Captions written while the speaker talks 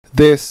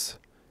This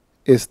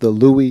is the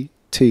Louie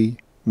Tee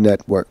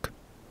Network.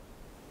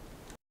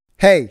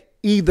 Hey,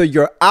 either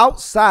you're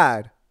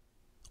outside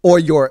or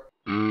you're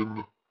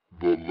in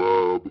the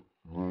lab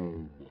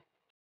room.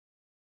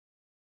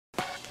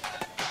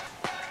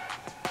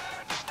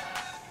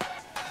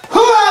 Who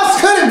else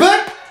could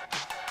it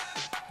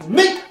be?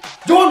 Me,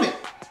 join me.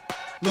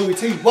 Louie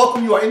Tee,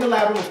 welcome. You are in the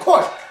lab room, of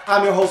course.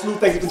 I'm your host, Lou.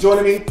 Thank you for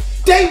joining me.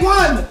 Day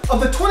one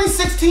of the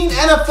 2016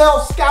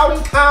 NFL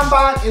Scouting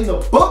Combine in the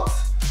books.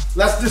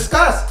 Let's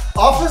discuss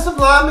offensive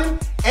linemen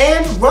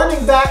and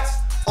running backs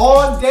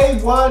on day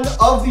one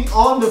of the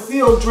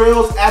on-the-field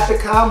drills at the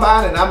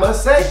Combine. And I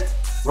must say,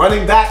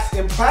 running backs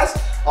impressed.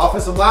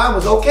 Offensive line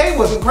was okay,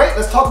 wasn't great.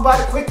 Let's talk about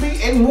it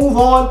quickly and move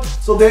on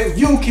so that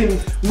you can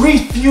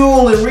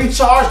refuel and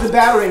recharge the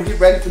battery and get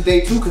ready for day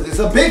two, because it's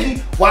a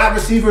biggie, wide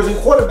receivers and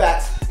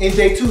quarterbacks in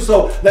day two.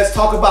 So let's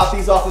talk about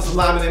these offensive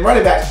linemen and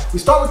running backs. We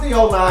start with the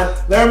O-line.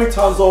 Laremy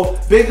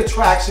Tunsil, big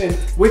attraction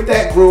with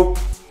that group.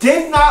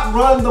 Did not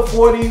run the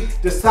 40,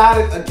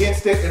 decided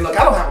against it. And look,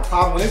 I don't have a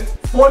problem with it.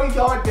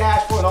 40-yard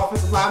dash for an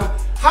offensive lineman.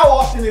 How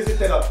often is it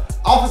that an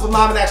offensive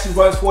lineman actually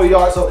runs 40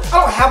 yards? So I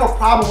don't have a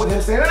problem with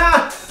him saying,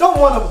 don't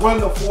want to run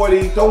the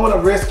 40, don't want to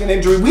risk an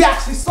injury. We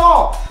actually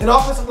saw an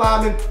offensive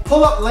lineman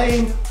pull up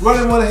lane,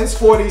 running one of his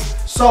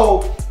 40s.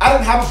 So I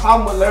didn't have a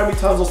problem with Laremy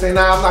Tunsil saying,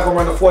 I'm not going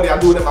to run the 40. I'll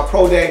do it at my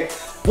pro day.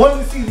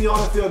 Wanted to see the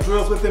on-the-field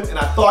drills with him, and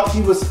I thought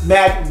he was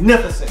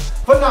magnificent.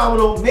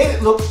 Phenomenal, made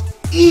it look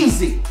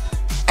easy.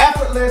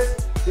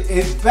 Effortless,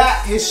 his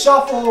back, his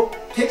shuffle,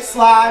 kick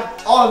slide,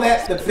 all of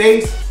that, the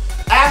base,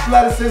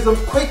 athleticism,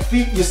 quick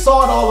feet. You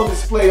saw it all on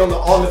display on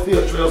the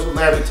field drills with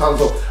Laremy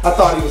Tunsil. I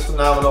thought he was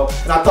phenomenal,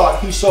 and I thought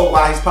he showed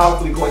why he's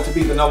probably going to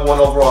be the #1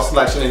 overall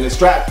selection in this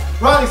draft.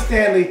 Ronnie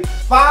Stanley,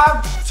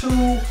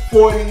 5'2",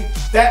 40.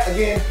 That,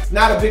 again,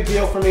 not a big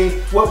deal for me.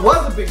 What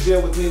was a big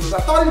deal with me was I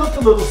thought he looked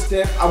a little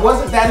stiff. I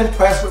wasn't that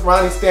impressed with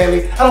Ronnie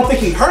Stanley. I don't think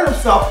he hurt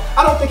himself.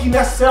 I don't think he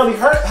necessarily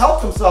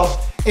helped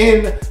himself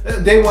in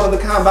day one of the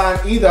Combine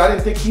either. I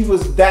didn't think he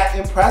was that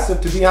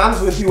impressive, to be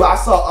honest with you. I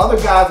saw other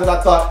guys that I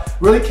thought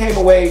really came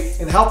away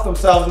and helped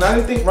themselves, and I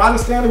didn't think Ronnie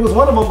Stanley was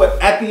one of them, but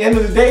at the end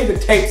of the day, the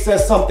tape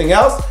says something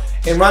else,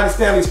 and Ronnie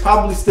Stanley is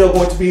probably still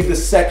going to be the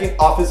second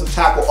offensive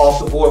tackle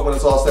off the board when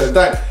it's all said and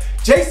done.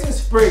 Jason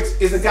Spriggs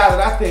is a guy that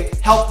I think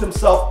helped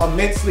himself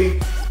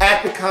immensely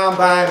at the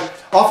Combine.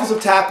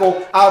 Offensive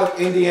tackle out of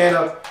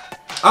Indiana.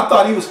 I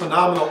thought he was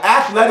phenomenal.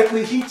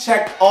 Athletically, he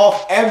checked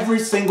off every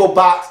single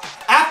box.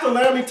 After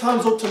Laremy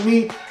Tunsil, to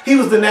me, he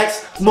was the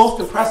next most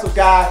impressive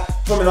guy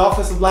from an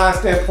offensive line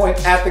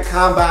standpoint at the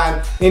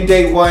Combine in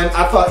day one.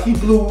 I thought he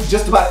blew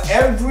just about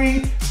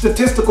every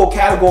statistical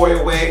category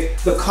away.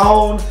 The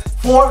cone,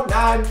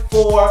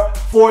 4.94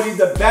 40,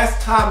 the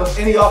best time of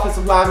any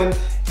offensive lineman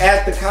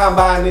at the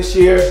Combine this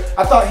year.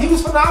 I thought he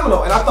was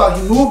phenomenal, and I thought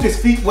he moved his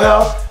feet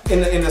well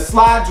in the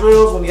slide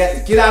drills when he had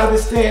to get out of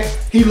his stance.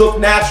 He looked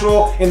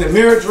natural. In the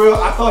mirror drill,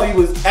 I thought he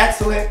was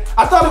excellent.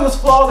 I thought he was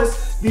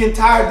flawless the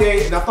entire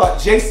day, and I thought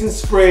Jason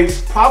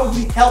Spriggs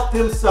probably helped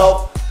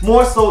himself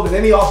more so than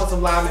any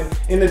offensive lineman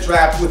in the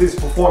draft with his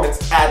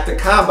performance at the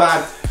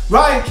Combine.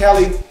 Ryan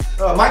Kelly,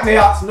 Mike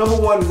Mayock's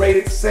 #1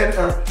 rated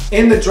center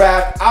in the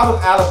draft out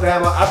of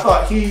Alabama. I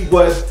thought he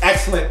was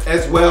excellent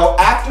as well.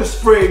 After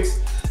Spriggs,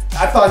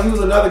 I thought he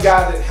was another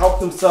guy that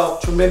helped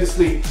himself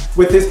tremendously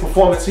with his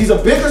performance. He's a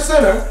bigger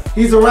center.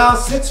 He's around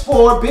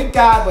 6'4", big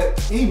guy, but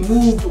he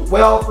moved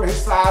well for his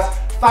size.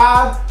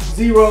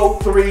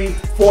 5'03",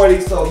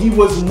 40, so he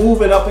was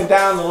moving up and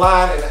down the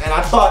line, and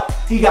I thought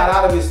he got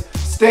out of his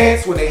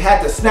stance when they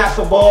had to snap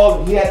the ball,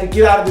 and he had to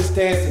get out of his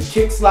stance and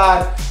kick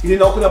slide. He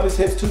didn't open up his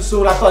hips too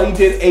soon. I thought he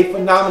did a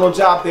phenomenal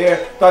job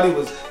there. Thought he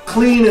was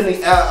clean in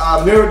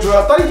the mirror drill.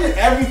 I thought he did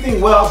everything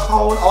well,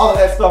 cone, all of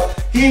that stuff.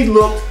 He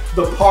looked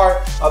the part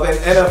of an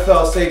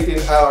NFL safety,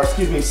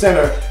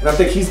 center, and I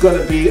think he's going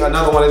to be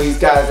another one of these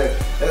guys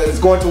that is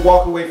going to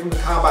walk away from the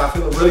Combine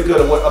feeling really good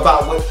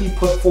about what he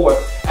put forth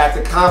at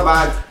the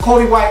Combine.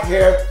 Cody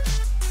Whitehair,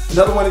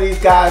 another one of these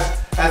guys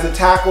as a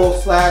tackle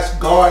 /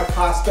 guard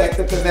prospect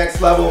at the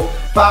next level,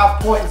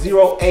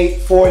 5.08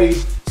 40.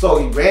 So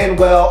he ran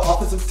well,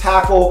 offensive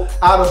tackle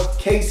out of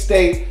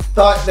K-State.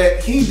 Thought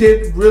that he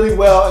did really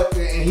well,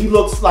 and he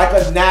looks like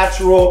a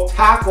natural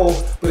tackle.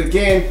 But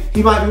again,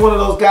 he might be one of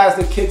those guys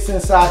that kicks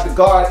inside the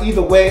guard.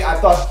 Either way, I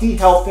thought he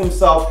helped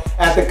himself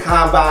at the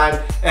Combine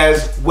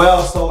as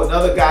well. So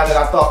another guy that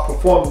I thought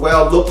performed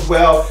well, looked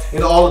well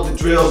in all of the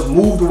drills,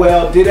 moved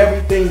well, did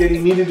everything that he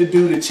needed to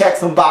do to check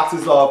some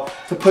boxes off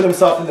to put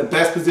himself in the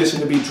best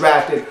position to be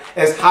drafted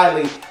as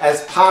highly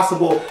as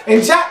possible.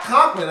 And Jack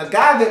Conklin, a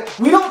guy that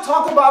we don't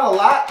talk about a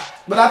lot,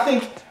 but I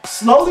think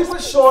slowly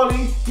but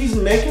surely he's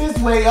making his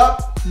way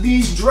up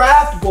these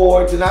draft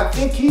boards, and I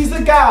think he's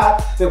a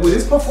guy that with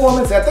his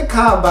performance at the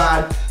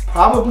Combine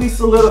probably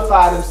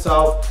solidified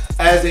himself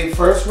as a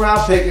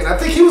first-round pick. And I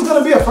think he was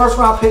going to be a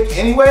first-round pick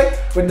anyway,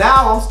 but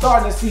now I'm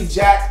starting to see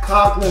Jack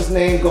Conklin's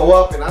name go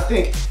up, and I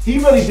think he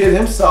really did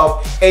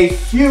himself a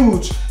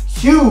huge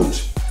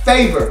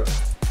favor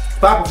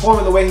by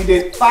performing the way he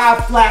did.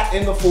 5 flat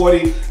in the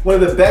 40, one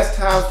of the best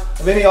times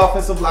of any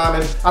offensive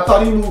lineman. I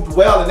thought he moved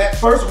well. In that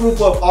first group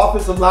of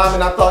offensive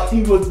linemen, I thought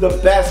he was the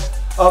best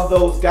of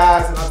those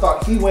guys, and I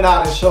thought he went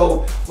out and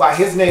showed why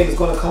his name is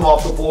going to come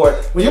off the board.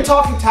 When you're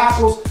talking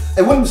tackles,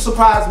 it wouldn't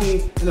surprise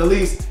me in the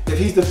least if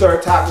he's the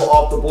 3rd tackle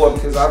off the board,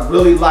 because I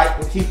really like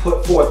what he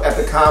put forth at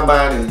the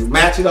combine, and you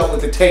match it up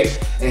with the tape,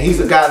 and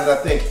he's a guy that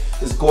I think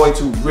is going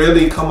to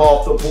really come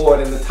off the board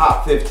in the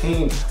top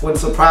 15. Wouldn't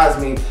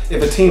surprise me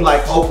if a team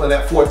like Oakland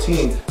at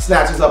 14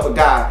 snatches up a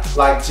guy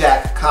like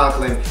Jack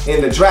Conklin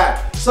in the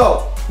draft.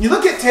 So you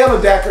look at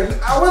Taylor Decker.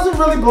 I wasn't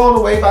really blown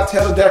away by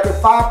Taylor Decker.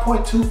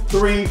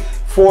 5.23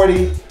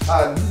 40.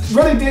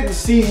 Really didn't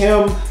see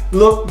him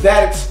look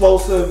that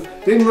explosive.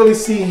 Didn't really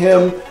see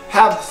him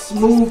have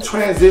smooth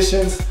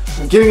transitions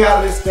from getting out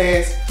of his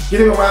stance,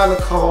 getting around the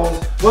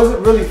cones. Wasn't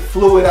really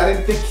fluid. I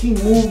didn't think he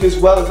moved as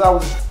well as I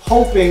was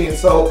hoping. And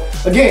so,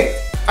 again,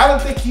 I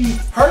don't think he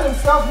hurt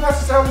himself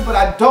necessarily, but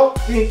I don't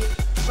think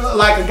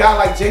like a guy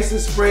like Jason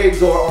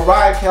Spriggs or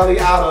Ryan Kelly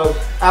out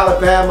of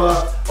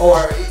Alabama,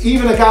 or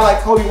even a guy like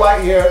Cody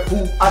Whitehair,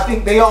 who I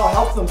think they all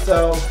helped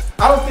themselves.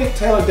 I don't think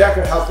Taylor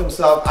Decker helped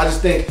himself. I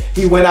just think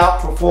he went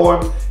out,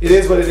 performed. It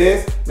is what it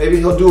is. Maybe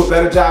he'll do a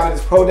better job in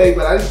his pro day,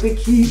 but I didn't think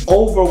he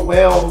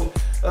overwhelmed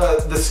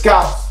the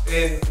scouts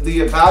and the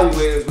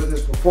evaluators with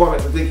his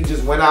performance. I think he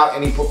just went out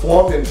and he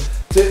performed, and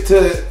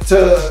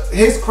to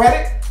his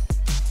credit,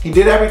 he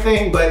did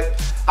everything,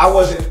 but I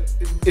wasn't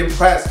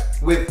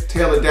impressed with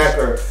Taylor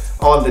Decker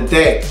on the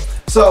day.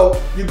 So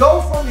you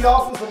go from the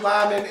offensive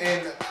lineman,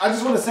 and I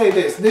just want to say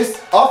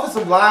this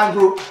offensive line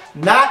group,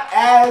 not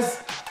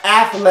as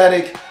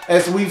athletic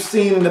as we've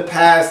seen in the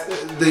past.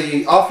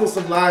 The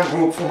offensive line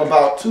group from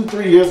about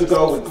 2-3 years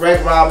ago with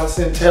Greg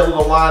Robinson, Taylor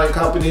Lewan and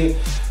company,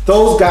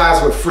 those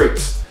guys were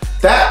freaks.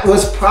 That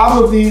was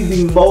probably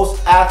the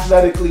most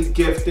athletically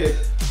gifted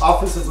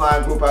offensive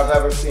line group I've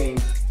ever seen.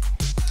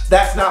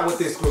 That's not what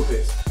this group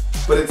is,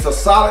 but it's a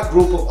solid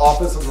group of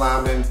offensive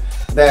linemen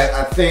that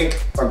I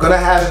think are going to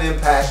have an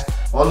impact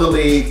on the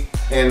league,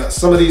 and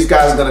some of these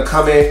guys are going to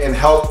come in and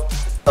help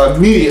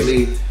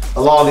immediately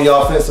along the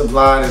offensive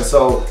line. And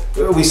so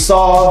we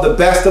saw the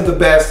best of the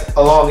best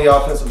along the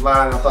offensive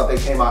line. I thought they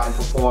came out and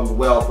performed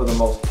well for the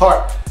most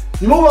part.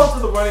 You move on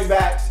to the running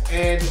backs,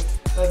 and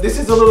this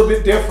is a little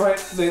bit different.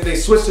 They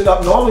switched it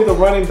up. Normally the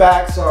running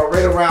backs are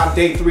right around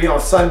day 3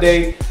 on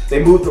Sunday.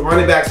 They moved the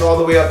running backs all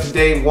the way up to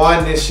day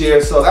 1 this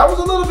year, so that was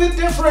a little bit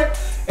different.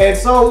 And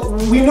so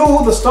we knew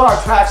who the star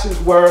attractions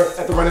were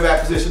at the running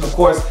back position. Of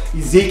course,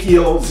 Zeke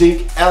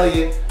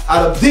Elliott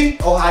out of the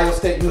Ohio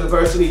State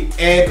University,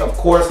 and of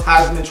course,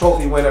 Heisman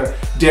Trophy winner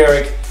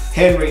Derrick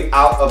Henry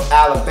out of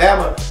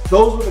Alabama.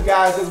 Those were the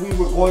guys that we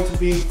were going to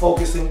be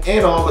focusing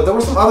in on, but there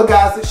were some other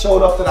guys that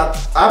showed up that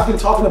I've been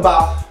talking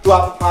about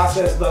throughout the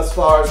process thus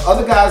far. As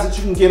other guys that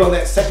you can get on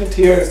that second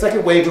tier,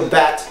 second wave of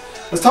backs.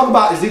 Let's talk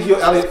about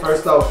Ezekiel Elliott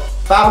first though.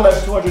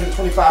 5'11",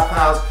 225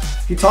 pounds.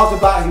 He talked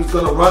about he was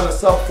going to run a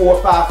sub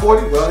 4.5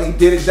 40. Well, he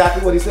did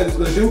exactly what he said he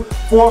was going to do.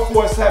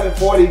 4.47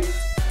 40.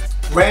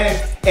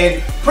 Ran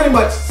and pretty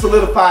much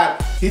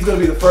solidified he's going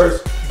to be the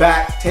first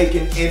back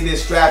taken in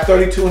this draft.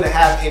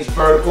 32.5-inch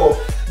vertical,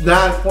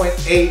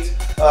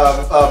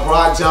 9.8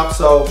 broad jump.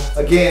 So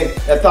again,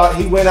 I thought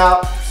he went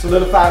out,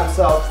 solidified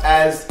himself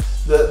as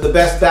the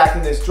best back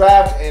in this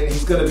draft, and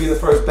he's going to be the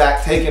first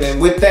back taken. And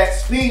with that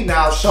speed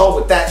now shown,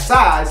 with that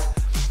size,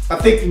 I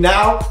think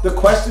now the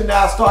question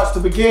now starts to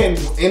begin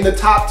in the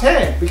top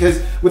 10,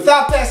 because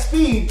without that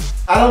speed,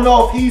 I don't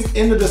know if he's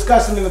in the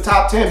discussion in the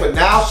top 10, but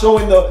now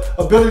showing the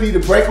ability to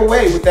break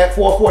away with that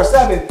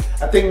 4.47,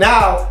 I think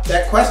now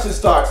that question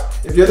starts.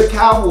 If you're the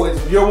Cowboys,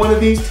 if you're one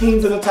of these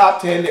teams in the top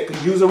 10 that could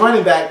use a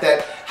running back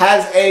that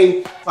has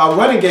a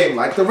running game,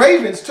 like the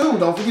Ravens too,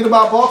 don't forget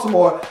about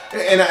Baltimore.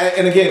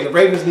 And again, the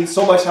Ravens need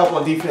so much help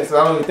on defense that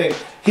I don't even think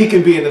he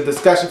can be in the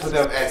discussion for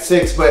them at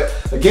 6. But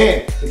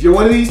again, if you're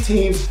one of these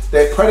teams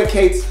that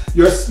predicates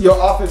your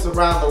offense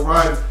around the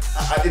run,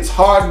 it's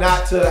hard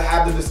not to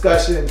have the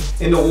discussion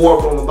in the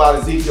war room about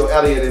Ezekiel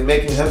Elliott and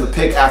making him the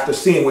pick after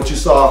seeing what you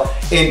saw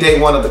in day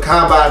 1 of the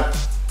combine.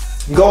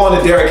 Go on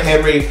to Derrick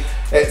Henry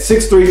at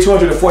 6'3",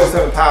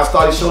 247 pounds.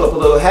 Thought he showed up a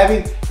little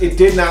heavy. It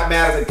did not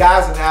matter. The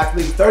guy's an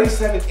athlete.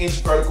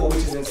 37-inch vertical, which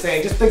is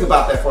insane. Just think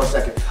about that for a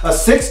second. A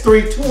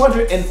 6'3",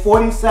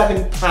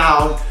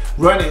 247-pound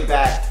running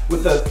back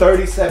with a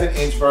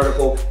 37-inch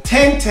vertical.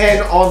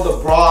 10-10 on the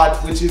broad,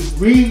 which is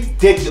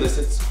ridiculous.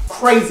 It's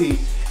crazy.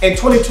 And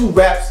 22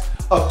 reps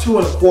of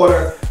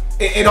 2.25.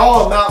 It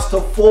all amounts to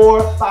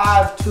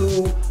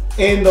 4.52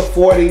 in the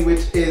 40,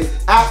 which is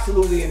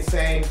absolutely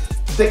insane. I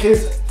think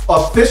his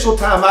official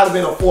time might have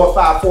been a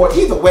 4.54.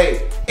 Either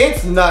way,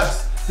 it's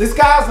nuts. This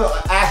guy's an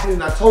athlete,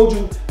 and I told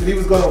you that he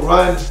was going to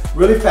run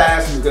really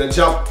fast, he was going to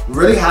jump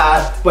really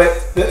high, but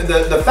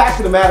the fact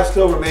of the matter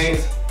still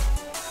remains,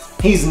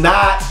 he's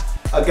not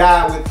a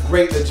guy with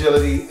great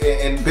agility,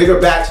 and bigger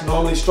backs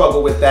normally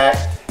struggle with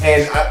that.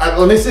 And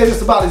let me say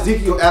this about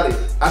Ezekiel Elliott.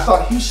 I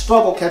thought he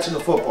struggled catching the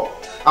football.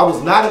 I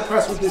was not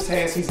impressed with his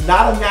hands. He's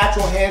not a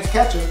natural hands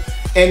catcher,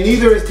 and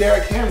neither is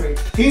Derrick Henry.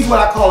 He's what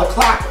I call a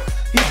clapper.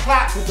 He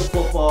claps with the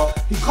football.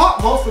 He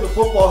caught most of the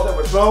footballs that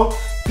were thrown.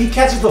 He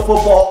catches the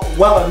football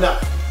well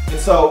enough. And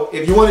so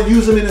if you want to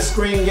use him in a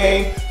screen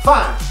game,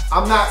 fine.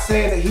 I'm not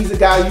saying that he's a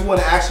guy you want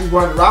to actually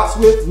run routes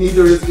with.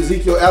 Neither is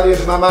Ezekiel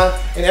Elliott in my mind.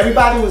 And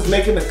everybody was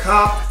making the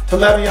comp to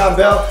Le'Veon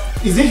Bell.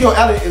 Ezekiel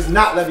Elliott is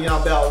not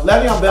Le'Veon Bell.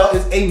 Le'Veon Bell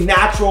is a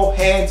natural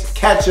hands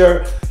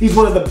catcher. He's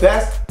one of the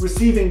best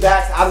receiving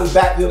backs out of the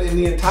backfield in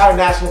the entire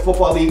National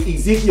Football League.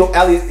 Ezekiel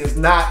Elliott is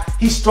not.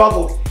 He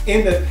struggled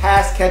in the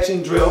pass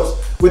catching drills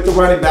with the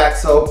running back.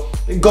 So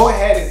go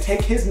ahead and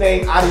take his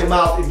name out of your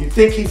mouth. If you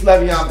think he's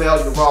Le'Veon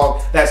Bell, you're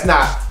wrong. That's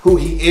not who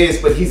he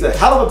is, but he's a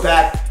hell of a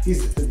back.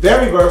 He's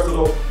very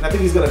versatile, and I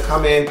think he's gonna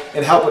come in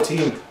and help a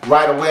team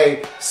right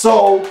away.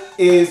 So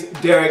is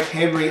Derrick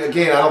Henry.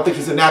 Again, I don't think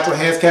he's a natural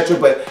hands catcher,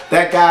 but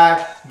that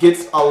guy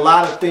gets a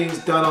lot of things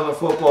done on the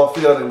football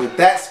field, and with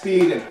that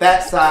speed and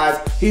that size,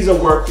 he's a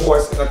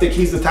workhorse, and I think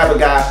he's the type of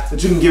guy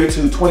that you can give it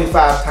to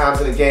 25 times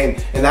in a game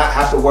and not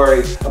have to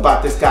worry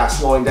about this guy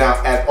slowing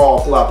down at all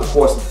throughout the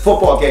course of the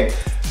football game.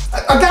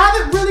 A guy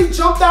that really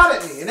jumped out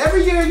at me, and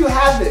every year you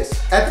have this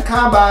at the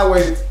combine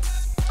where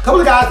a couple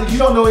of guys that you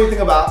don't know anything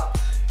about,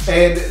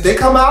 and they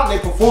come out and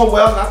they perform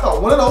well, and I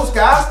thought one of those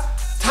guys,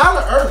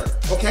 Tyler Ervin,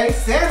 okay?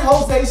 San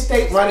Jose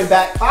State running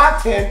back,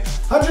 5'10",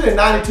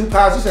 192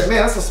 pounds. You said,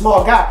 man, that's a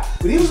small guy.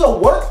 But he was a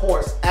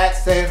workhorse at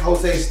San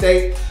Jose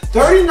State.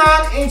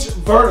 39-inch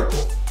vertical,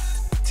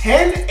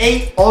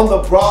 10'8" on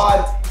the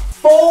broad,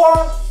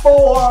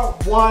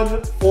 4'4",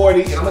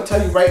 140. And I'm gonna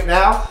tell you right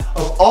now,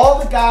 of all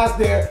the guys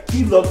there,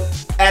 he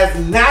looked as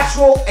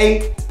natural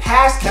a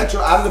pass catcher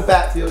out of the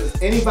backfield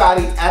as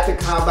anybody at the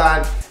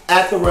combine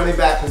at the running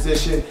back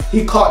position.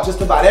 He caught just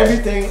about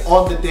everything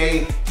on the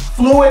day.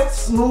 Fluid,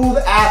 smooth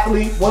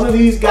athlete, one of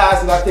these guys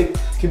that I think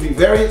can be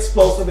very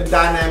explosive and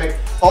dynamic,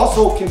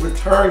 also can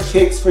return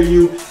kicks for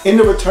you in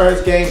the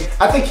returns game.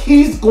 I think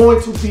he's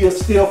going to be a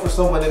steal for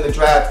someone in the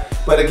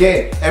draft. But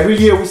again, every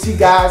year we see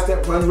guys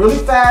that run really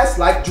fast,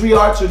 like Dre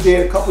Archer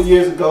did a couple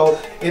years ago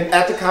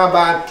at the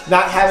combine,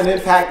 not have an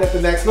impact at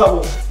the next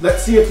level.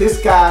 Let's see if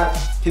this guy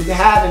can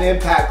have an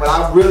impact, but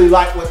I really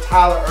like what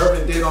Tyler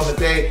Ervin did on the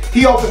day.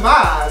 He opened my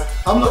eyes.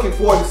 I'm looking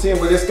forward to seeing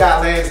where this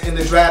guy lands in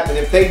the draft, and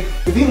if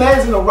he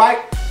lands in the right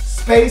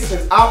space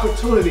and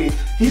opportunity,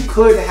 he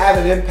could have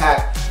an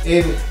impact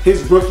in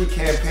his rookie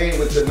campaign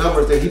with the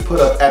numbers that he put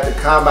up at the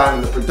combine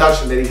and the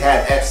production that he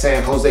had at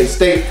San Jose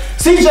State.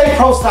 CJ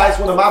Prosise,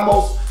 one of my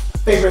most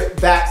favorite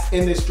backs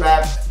in this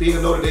draft, being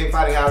a Notre Dame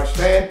Fighting Irish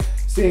fan.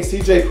 Seeing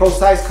CJ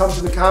Prosise come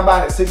to the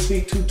combine at 6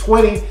 feet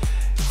 220,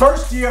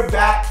 first year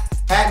back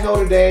at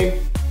Notre Dame,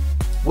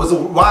 was a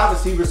wide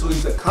receiver, so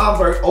he's a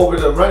convert over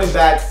to running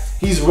back.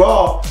 He's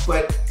raw,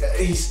 but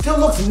he still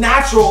looks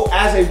natural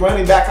as a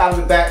running back out of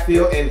the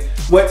backfield. And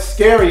what's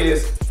scary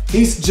is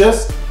he's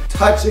just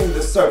touching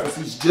the surface.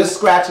 He's just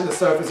scratching the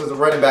surface as a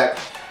running back.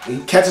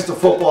 He catches the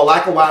football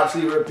like a wide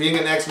receiver, being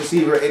an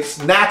ex-receiver.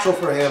 It's natural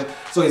for him.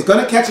 So he's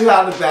going to catch it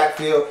out of the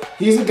backfield.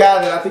 He's a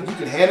guy that I think you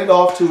can hand it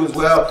off to as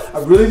well. I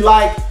really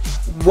like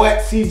what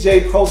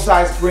CJ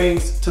Prosise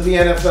brings to the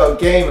NFL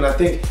game, and I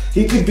think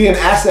he could be an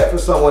asset for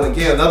someone.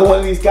 Again, another one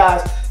of these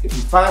guys, if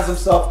he finds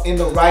himself in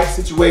the right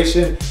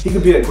situation, he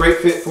could be a great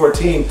fit for a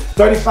team.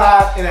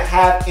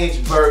 35.5-inch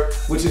vert,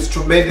 which is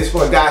tremendous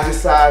for a guy his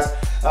size.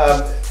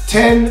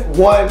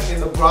 10'1" in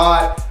the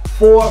broad,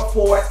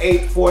 4'4",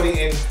 840.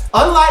 And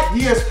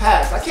unlike years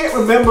past, I can't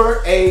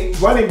remember a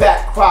running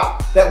back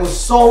crop that was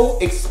so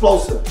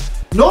explosive.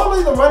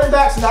 Normally the running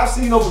backs that I've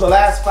seen over the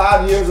last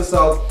 5 years or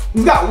so,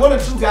 you've got one or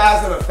two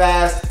guys that are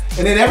fast,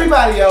 and then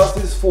everybody else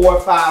is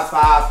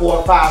 4.55,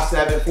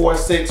 4.57,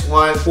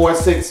 4.61,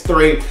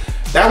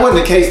 4.63. That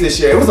wasn't the case this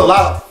year. It was a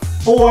lot of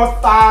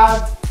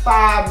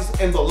 4.55s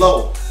and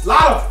below. A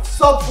lot of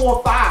sub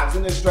 4.5s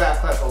in this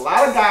draft class. A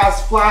lot of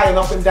guys flying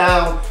up and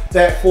down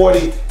that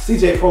 40.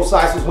 CJ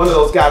Prosise was one of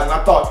those guys, and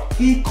I thought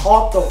he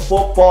caught the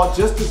football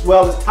just as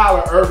well as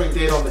Tyler Ervin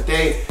did on the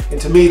day. And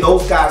to me,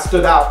 those guys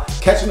stood out,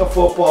 catching the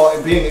football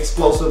and being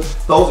explosive.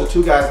 Those are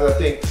two guys that I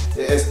think,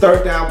 as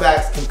third down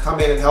backs, can come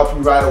in and help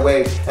you right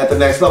away at the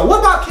next level. What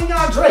about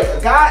Kenyon Drake,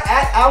 a guy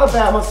at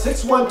Alabama,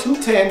 6'1",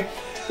 210,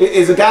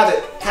 is a guy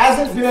that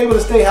hasn't been able to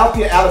stay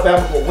healthy at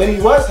Alabama, but when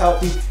he was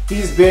healthy,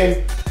 he's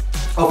been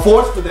a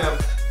force for them.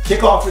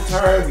 Kickoff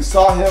return, we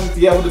saw him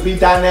be able to be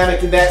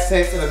dynamic in that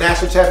sense in a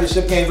national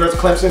championship game versus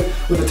Clemson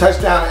with a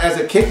touchdown as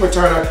a kick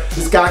returner.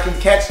 This guy can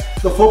catch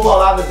the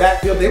football out of the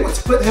backfield. They would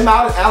split him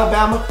out at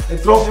Alabama and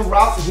throw him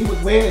routes, and he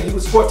would win and he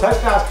would score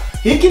touchdowns.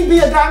 He can be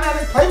a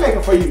dynamic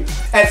playmaker for you.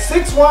 At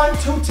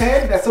 6'1",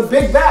 210, that's a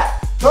big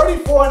back.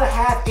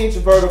 34.5-inch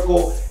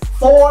vertical,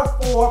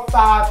 4'4",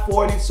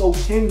 540, so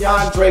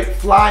Kenyon Drake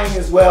flying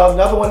as well.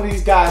 Another one of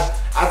these guys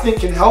I think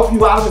can help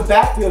you out of the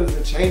backfield as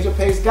a change of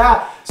pace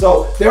guy.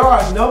 So there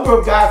are a number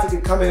of guys that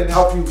can come in and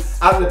help you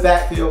out of the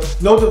backfield.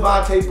 No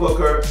Devontae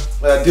Booker,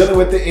 dealing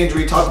with the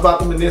injury, talked about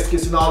the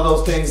meniscus and all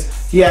those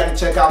things he had to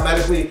check out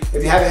medically.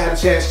 If you haven't had a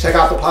chance, check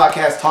out the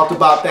podcast, talked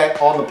about that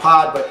on the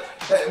pod. But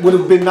It would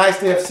have been nice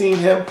to have seen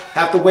him.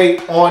 Have to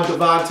wait on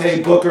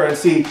Devontae Booker and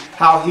see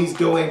how he's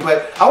doing.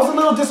 But I was a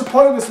little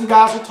disappointed with some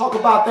guys. We'll talk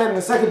about that in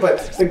a second.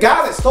 But the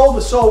guy that stole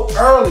the show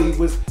early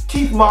was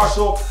Keith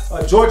Marshall,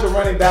 Georgia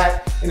running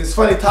back. And it's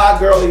funny,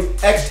 Todd Gurley,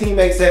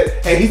 ex-teammate,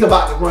 said, hey, he's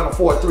about to run a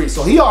 4.3.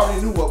 So he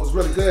already knew what was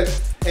really good.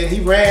 And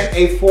he ran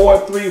a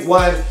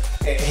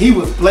 4.31. And he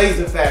was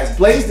blazing fast.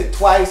 Blazed it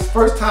twice.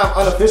 First time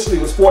unofficially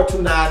was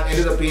 4.29.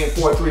 Ended up being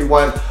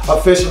 4.31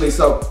 officially.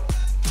 So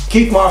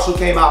Keith Marshall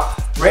came out,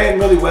 ran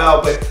really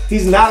well, but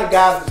he's not a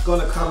guy that's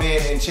going to come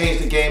in and change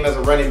the game as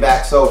a running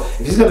back. So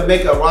if he's going to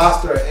make a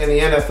roster in the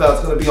NFL,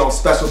 it's going to be on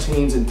special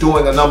teams and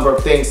doing a number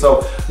of things.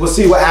 So we'll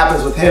see what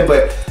happens with him.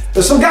 But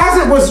there's some guys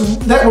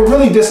that were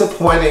really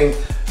disappointing.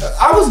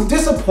 I was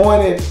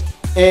disappointed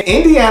in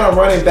Indiana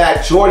running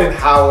back Jordan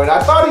Howard.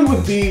 I thought he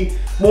would be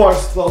more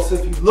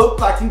explosive. He looked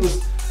like he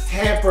was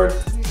hampered,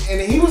 and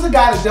he was a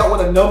guy that dealt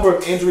with a number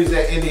of injuries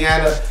at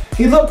Indiana.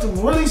 He looked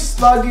really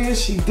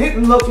sluggish. He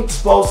didn't look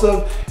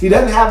explosive. He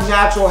doesn't have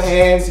natural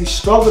hands. He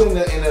struggled in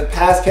the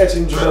pass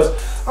catching drills.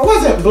 I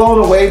wasn't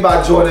blown away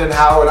by Jordan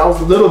Howard. I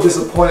was a little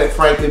disappointed,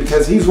 frankly,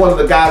 because he's one of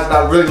the guys that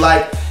I really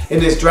like in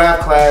this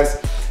draft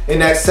class, in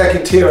that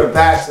second tier of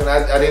backs, and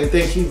I didn't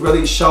think he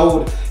really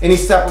showed any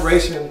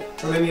separation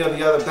from any of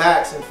the other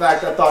backs. In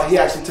fact, I thought he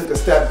actually took a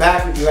step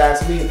back, if you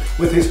ask me,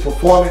 with his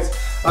performance.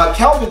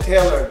 Kelvin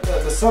Taylor,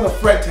 the son of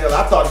Fred Taylor,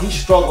 I thought he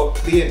struggled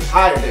the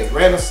entire day.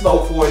 Ran a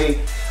slow 40.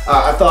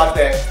 I thought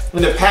that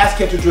in the pass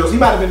catcher drills, he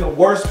might have been the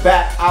worst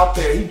back out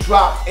there. He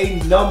dropped a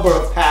number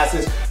of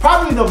passes,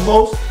 probably the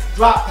most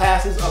drop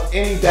passes of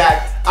any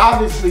back.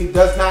 Obviously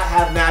does not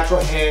have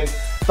natural hands.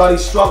 Thought he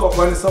struggled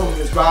running some of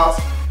his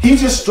routes. He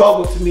just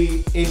struggled to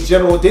me in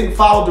general. Didn't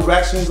follow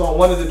directions on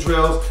one of the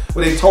drills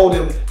where they told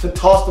him to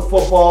toss the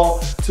football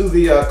to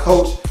the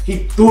coach.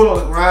 He threw it on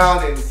the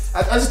ground, and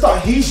I just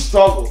thought he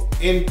struggled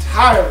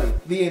entirely,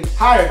 the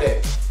entire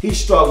day. He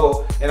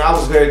struggled, and I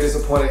was very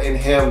disappointed in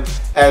him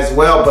as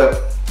well.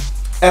 But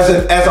as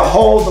a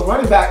whole, the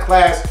running back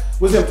class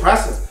was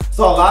impressive.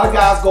 So a lot of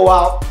guys go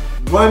out,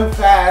 run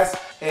fast,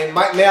 and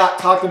Mike Mayock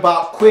talked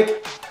about quicker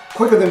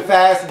than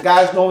fast, and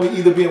guys normally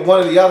either being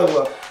one or the other.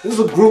 Well, this is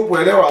a group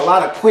where there were a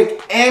lot of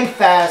quick and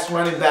fast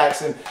running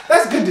backs, and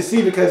that's good to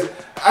see, because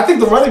I think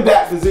the running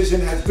back position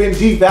has been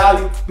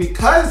devalued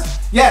because,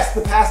 yes,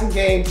 the passing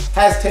game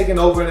has taken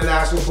over in the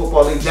National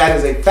Football League. That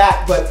is a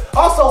fact, but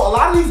also a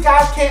lot of these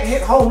guys can't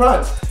hit home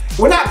runs.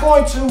 We're not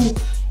going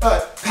to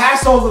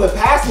pass over the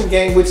passing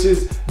game, which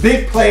is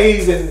big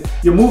plays, and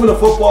you're moving the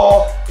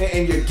football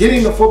and you're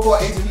getting the football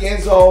into the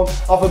end zone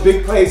off of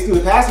big plays through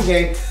the passing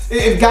game.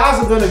 If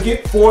guys are going to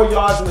get 4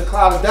 yards in the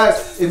cloud of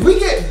dust, if we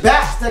get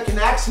backs that can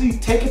actually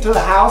take it to the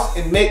house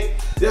and make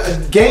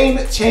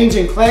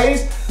game-changing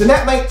plays, then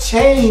that might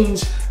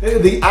change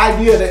the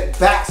idea that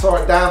backs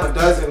are a dime a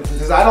dozen,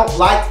 because I don't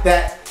like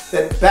that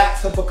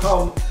backs have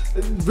become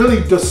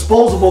really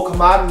disposable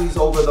commodities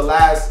over the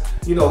last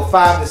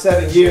 5 to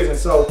 7 years. And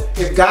so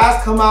if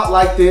guys come out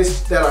like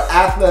this, that are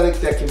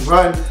athletic, that can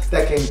run,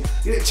 that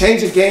can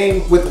change a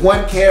game with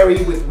one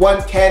carry, with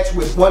one catch,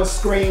 with one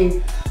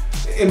screen,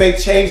 it may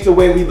change the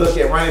way we look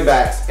at running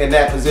backs in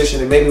that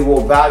position, and maybe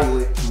we'll value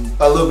it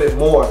a little bit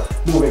more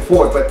moving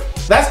forward. But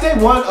that's day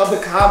one of the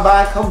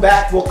combine. Come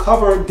back, we'll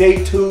cover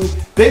day 2.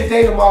 Big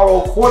day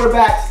tomorrow,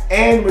 quarterbacks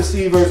and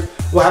receivers.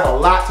 We'll have a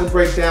lot to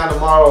break down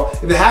tomorrow.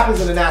 If it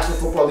happens in the National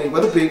Football League,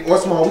 whether big or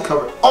small, we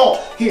cover it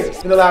all here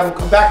in the lab room.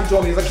 Come back and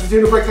join me as I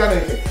continue to break down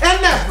anything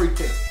and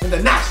everything in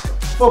the National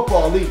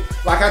Football League.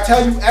 Like I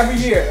tell you every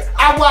year,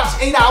 I watch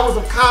 8 hours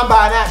of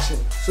combine action,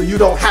 so you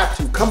don't have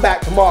to. Come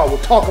back tomorrow. We'll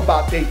talk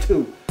about day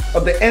 2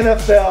 of the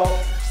NFL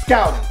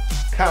Scouting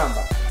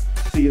Combine.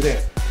 See you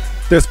then.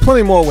 There's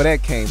plenty more where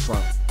that came from.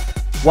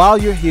 While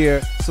you're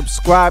here,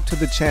 subscribe to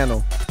the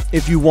channel.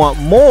 If you want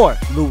more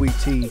Louie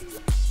Tee,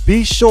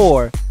 be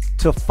sure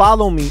to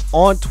follow me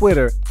on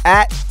Twitter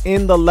at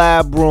In the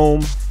Lab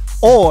Room,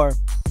 or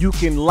you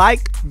can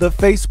like the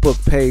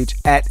Facebook page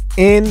at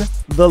In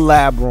the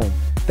Lab Room.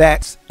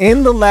 That's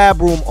In the Lab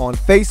Room on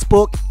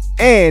Facebook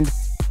and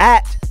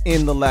at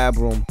In the Lab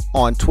Room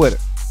on Twitter.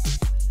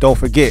 Don't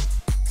forget,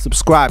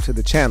 subscribe to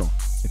the channel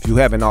if you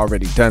haven't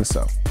already done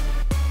so.